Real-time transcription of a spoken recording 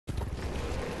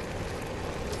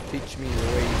Teach me your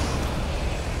ways.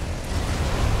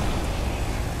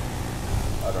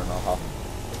 I don't know how.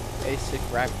 Basic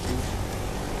rap juice.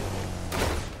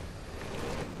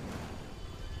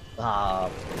 Ah,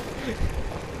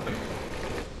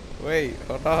 Wait,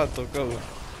 hold on, don't go.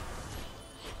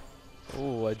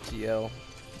 Ooh, a GL.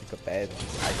 Like a bad.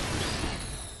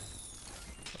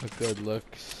 A good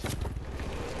looks.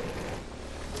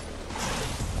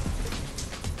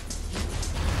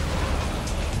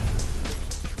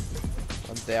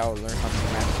 One day I'll learn how to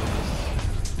master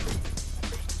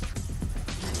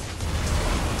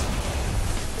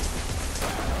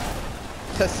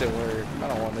this. Doesn't work. I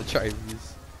don't want to try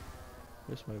these.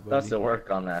 Where's my buddy? doesn't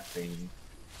work on that thing.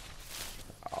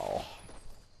 Oh.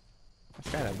 That's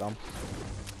kind of dumb.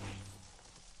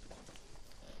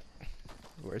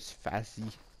 Where's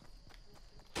Fazzy?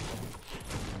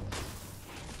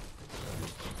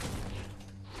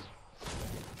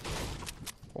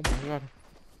 Oh my god.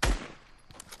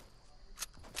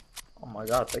 Oh my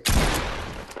god, thank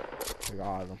I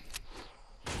got him.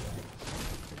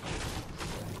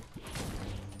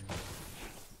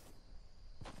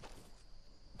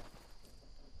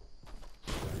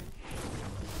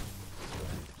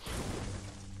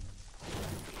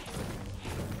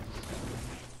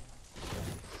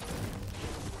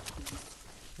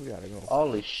 We gotta go.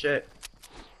 Holy shit.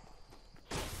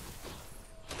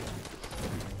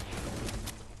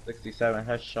 67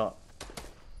 headshot.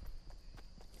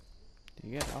 Do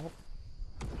you get out?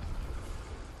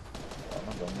 Oh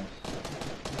my goodness.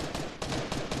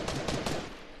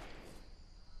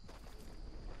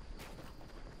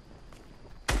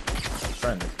 My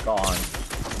friend is gone.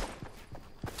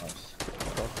 Nice.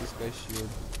 Fuck this guy's shield.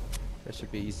 That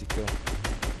should be easy kill.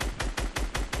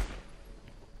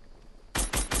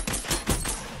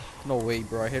 No way,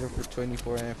 bro. I hit him for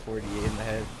 24 and 48 in the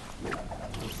head.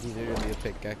 It's literally a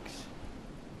pickaxe.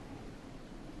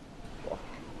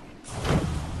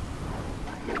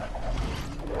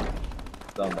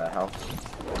 Down that house.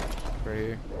 Right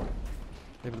here.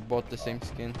 They have both the same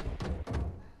skin.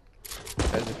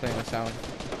 Guys are playing with sound.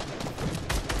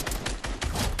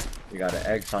 You got an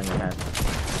egg on your hand.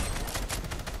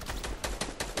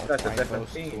 That's a Find different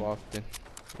those team. too often.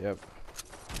 Yep.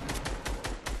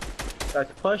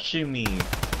 That's pushing me.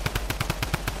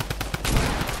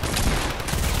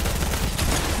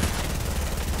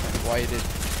 Whited.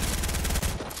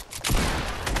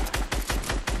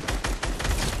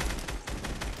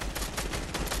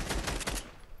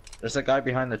 There's a guy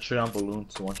behind the tree on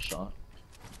balloons, one shot.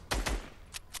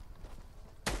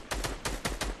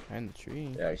 Behind the tree.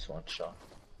 Yeah, he's one shot.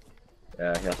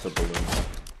 Yeah, he has a balloon.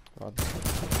 God.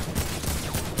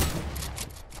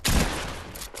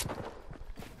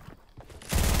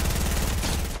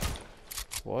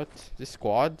 What? This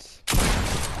squads?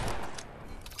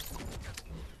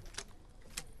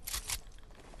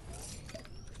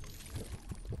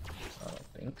 I don't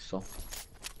think so.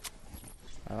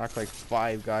 I knocked like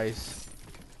 5 guys.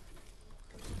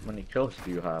 How many kills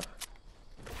do you have?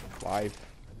 5.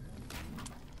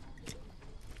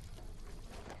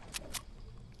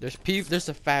 There's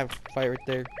a fab fight right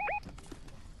there.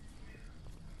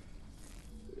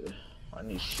 I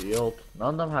need shield.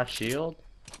 None of them have shield.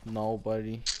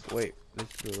 Nobody. Wait,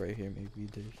 let's go right here. Maybe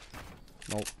there's.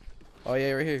 Nope. Oh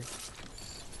yeah, right here.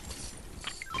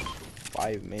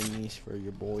 5 minis for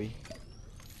your boy.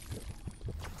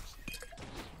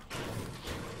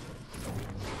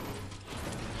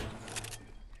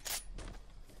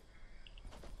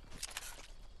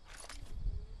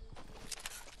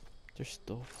 They're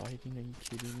still fighting. Are you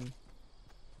kidding me?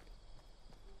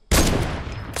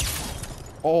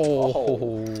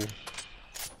 Oh.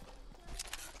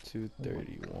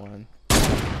 231.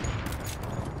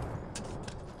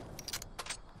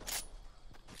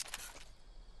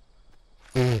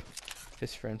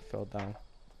 His friend fell down.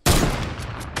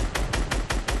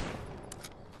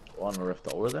 One rift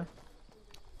over there.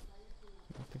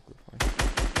 I think we're fine.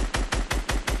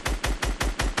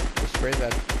 Just spray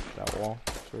that wall.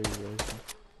 That's where he was.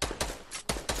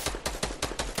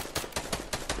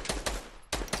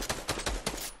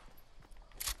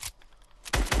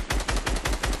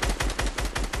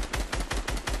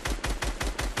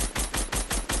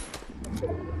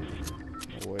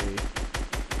 No way.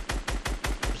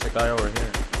 There's a guy over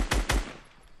here.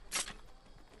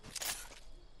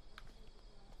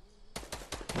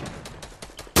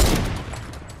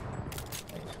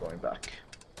 He's going back.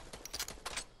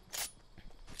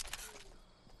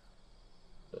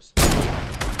 Just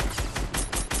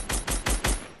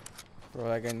Bro,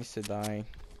 that guy needs to die.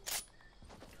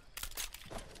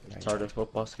 retarded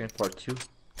football skin part 2.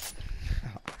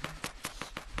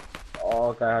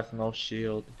 Oh, guy has no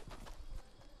shield.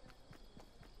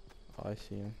 Oh, I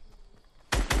see him.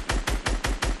 Yeah,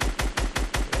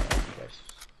 guys.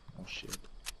 Oh shit.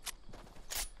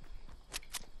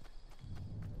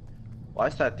 Why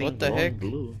is that thing What the glowing heck?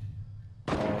 blue?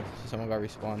 Oh, someone got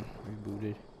respawned.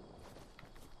 Rebooted.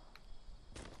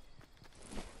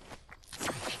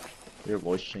 Your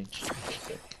voice changed.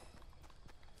 Okay.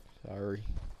 Sorry.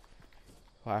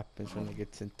 What happens when it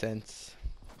gets intense?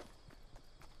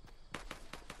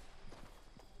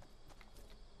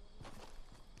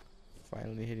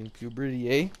 Finally hitting puberty,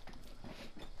 eh?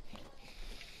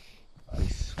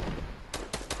 Nice.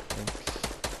 Thanks.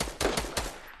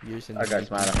 Years in That the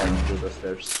guy's mad making. at him through the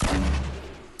stairs.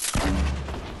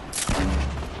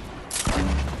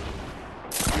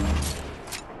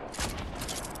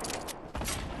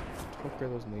 Fuck are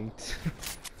those mates?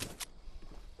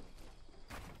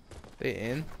 They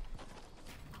in?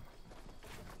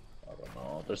 I don't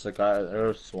know. There's a guy.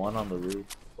 There's one on the roof.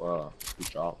 Who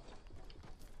dropped?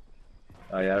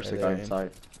 Oh yeah, there's Yeah, a guy they're in.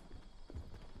 inside.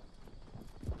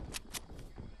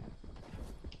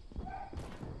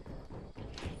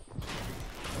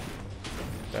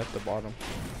 They're at the bottom.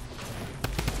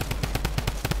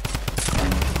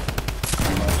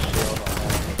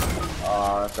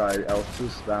 That guy L2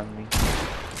 spammed me.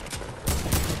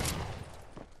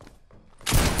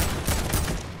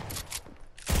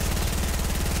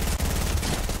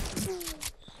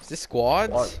 Is this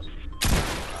squads? What?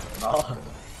 No.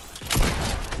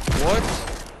 What?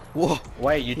 Whoa.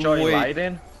 Wait, you joined Wait.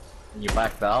 Raiden? And you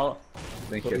backed out? I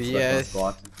think it's Yes.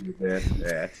 like a squad you did.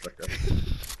 Yeah, it's like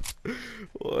a...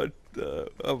 What the?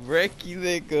 A wrecky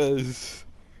niggas.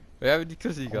 How many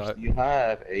kills you got? You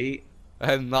have 8. I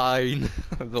have 9.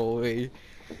 No way.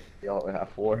 Y'all have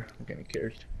 4. I'm getting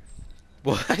carried.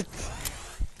 What?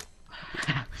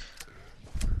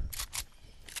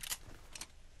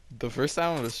 The first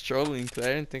time I was trolling because I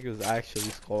didn't think it was actually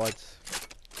squads.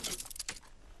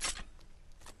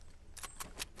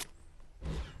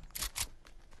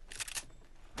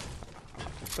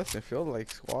 It doesn't feel like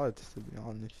squads, to be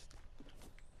honest.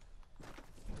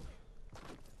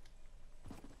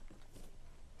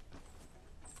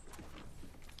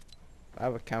 I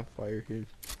have a campfire here.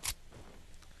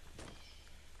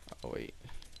 Oh wait.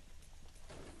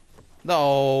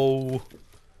 No.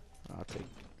 I'll take.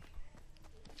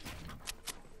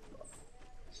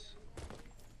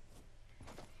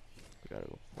 We gotta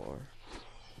go far.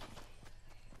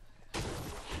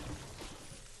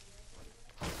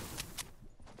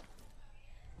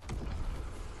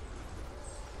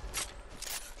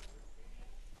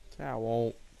 I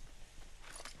won't.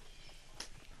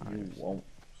 You won't.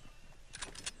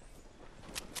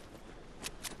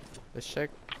 Let's check.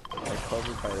 Like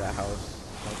covered by that house.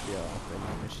 Might be a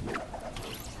mission.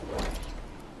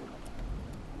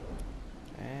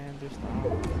 And there's not.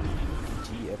 G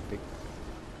epic.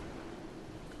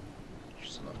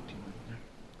 There's another team in there.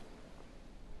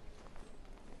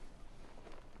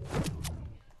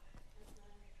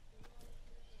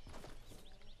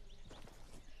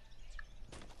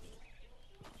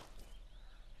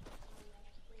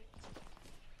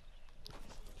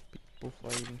 People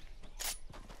fighting.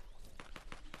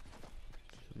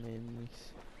 Some enemies.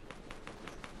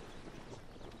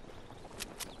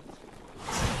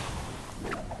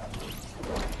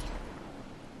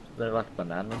 They're like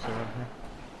bananas around here.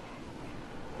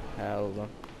 Hell no.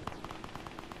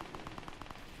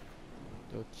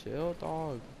 Yo, chill,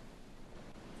 dog.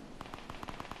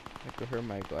 I could hear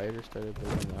my glider started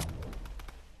building a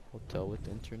hotel with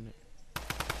internet.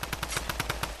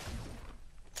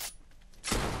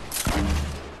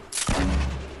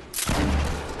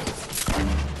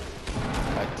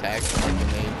 I tagged him with the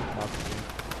name. Ouch.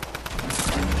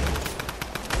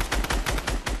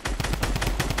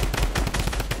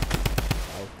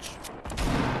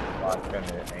 I'm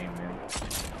gonna aim in.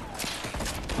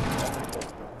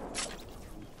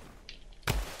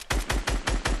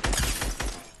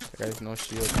 That guy's no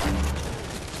shield.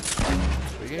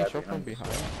 We're getting shot from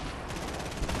behind.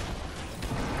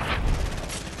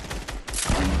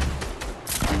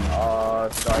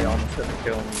 This guy almost gonna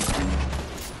kill me.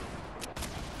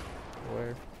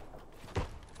 Where?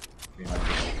 Behind the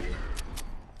tree.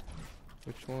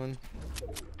 Which one?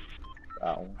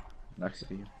 That one. Next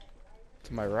to you.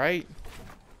 To my right?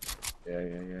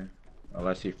 Yeah.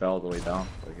 Unless he fell all the way down.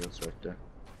 Like he was right there.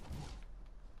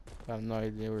 I have no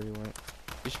idea where he went.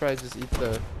 You should probably just eat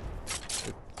the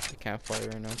campfire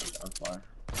right now. I'm fine.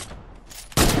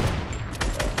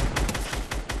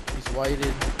 He's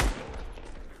whited.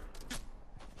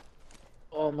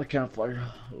 Oh, my campfire.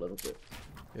 A little bit.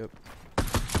 Yep.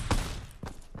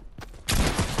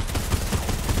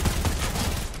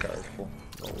 Careful.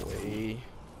 No way.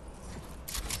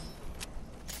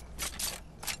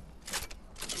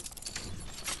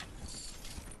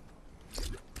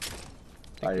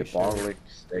 we should Diabolic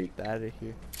steak. get out of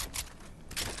here.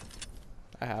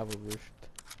 I have a rift.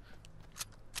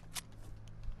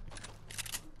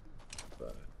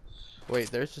 Wait,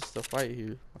 there's just a fight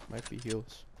here. Might be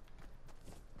heals.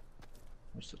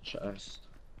 Where's the chest?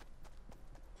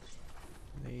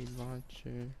 Nade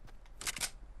launcher.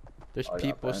 There's I got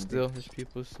people still. bandits. There's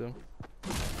people still.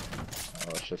 Oh,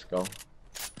 let's just go.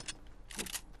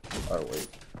 Oh wait.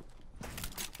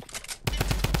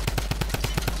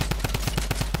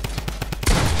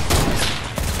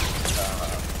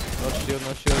 No shield,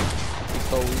 no shield. He's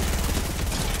so weak.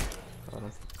 Got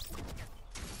him.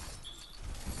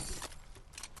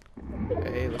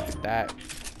 Hey, look at that.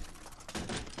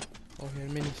 Oh, he had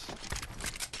minis.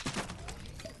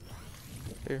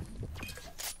 Here.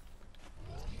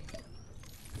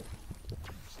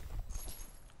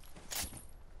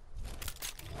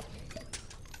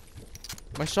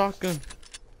 My shotgun.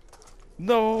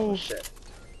 No. Oh shit.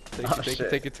 Take Oh, it, take shit. it,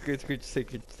 take it, take it,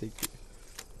 take it, take it.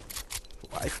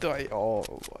 Why do I? Oh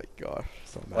my god.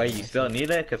 So mad Wait, at you still myself. need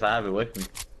it? Cause I have it with me.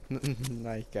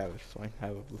 Nah, you got it. It's fine. I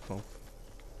have a blue phone.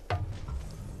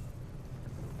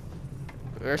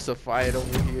 There's a fight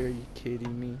over here. You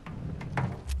kidding me?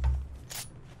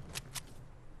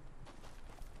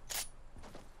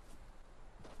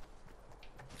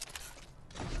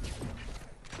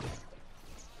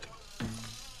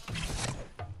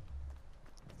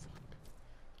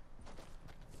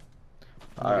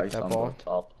 Alright, Get that so I'm ball. on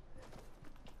top.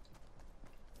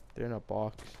 They're in a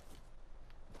box.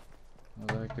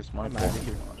 I think it's my I'm ball. outta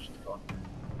here.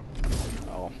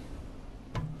 Oh.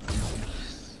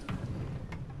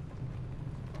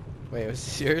 Wait, was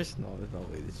this yours? No, there's no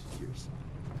way this is yours.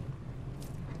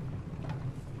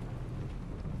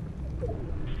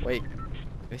 Wait,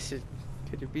 this is.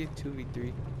 Could it be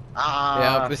 2v3? Ah,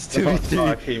 Yeah, it's the 2v3.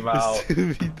 ball came out. It's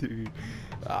 2v3.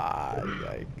 Ah,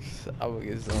 yikes. I'm gonna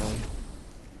get zone.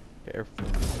 Careful.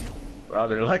 Bro,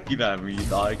 they're looking at me,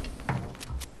 dog.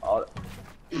 Oh,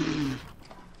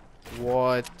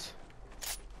 What?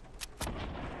 I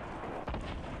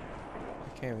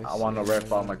can't even I want to see rip.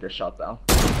 it. I'm gonna get shot down.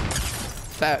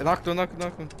 That, knocked him, knocked him,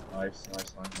 knocked him. Nice,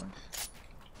 nice, nice, nice.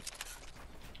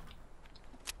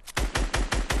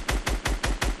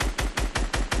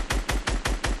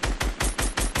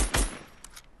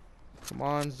 Come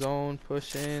on, zone,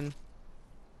 push in.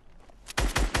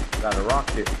 Got a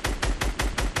rocket.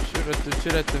 Shoot at them,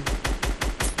 shoot at them.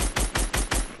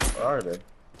 Where are they?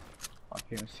 I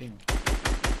can't even see them.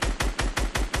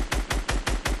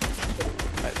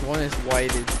 That one is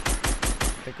whited.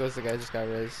 I think it was the guy just got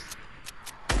res.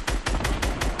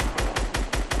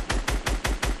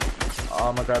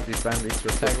 Oh my god, these bandits are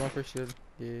Tag sick. one for shield.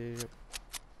 Yeah.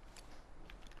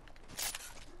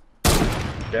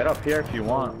 Get up here if you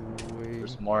want. Oh, wait.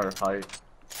 There's more height.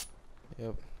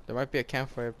 Yep. There might be a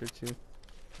campfire up there too.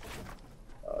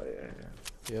 Oh yeah,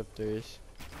 yeah. Yep, there is.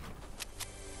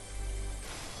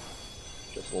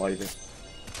 Just light it.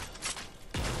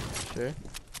 Sure?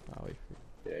 I'll wait for it.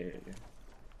 Yeah, yeah, yeah.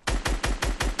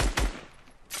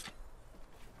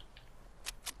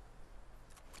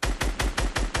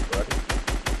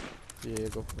 Ready? Yeah,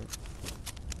 go for it.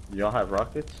 Y'all have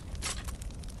rockets?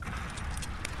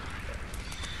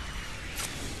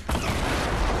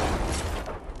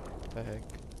 The heck?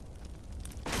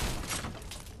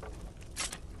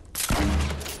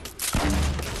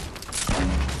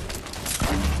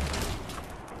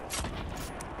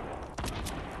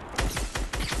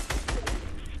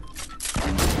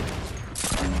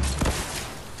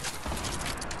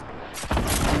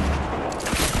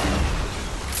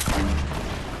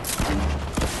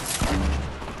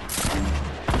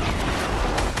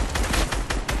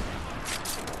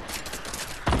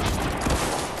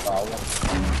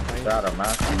 Got a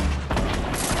match.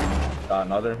 Got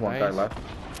another. One guy Nice. left.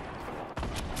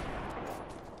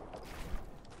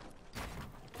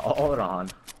 Oh, hold on.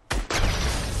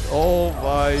 Oh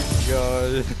my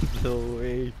god. No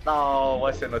way. No,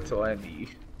 what's in a 20?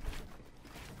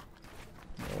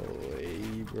 No way,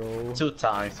 bro. 2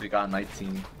 times we got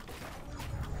 19.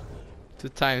 2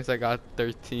 times I got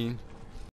 13.